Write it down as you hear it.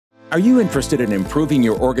Are you interested in improving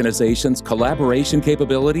your organization's collaboration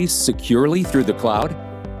capabilities securely through the cloud?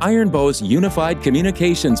 IronBow's Unified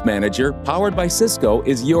Communications Manager, powered by Cisco,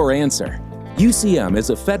 is your answer. UCM is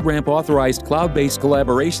a FedRAMP-authorized cloud-based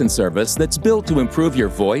collaboration service that's built to improve your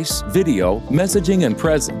voice, video, messaging and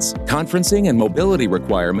presence, conferencing and mobility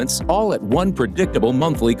requirements, all at one predictable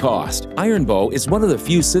monthly cost. IronBow is one of the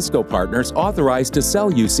few Cisco partners authorized to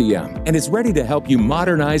sell UCM and is ready to help you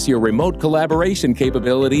modernize your remote collaboration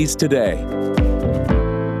capabilities today.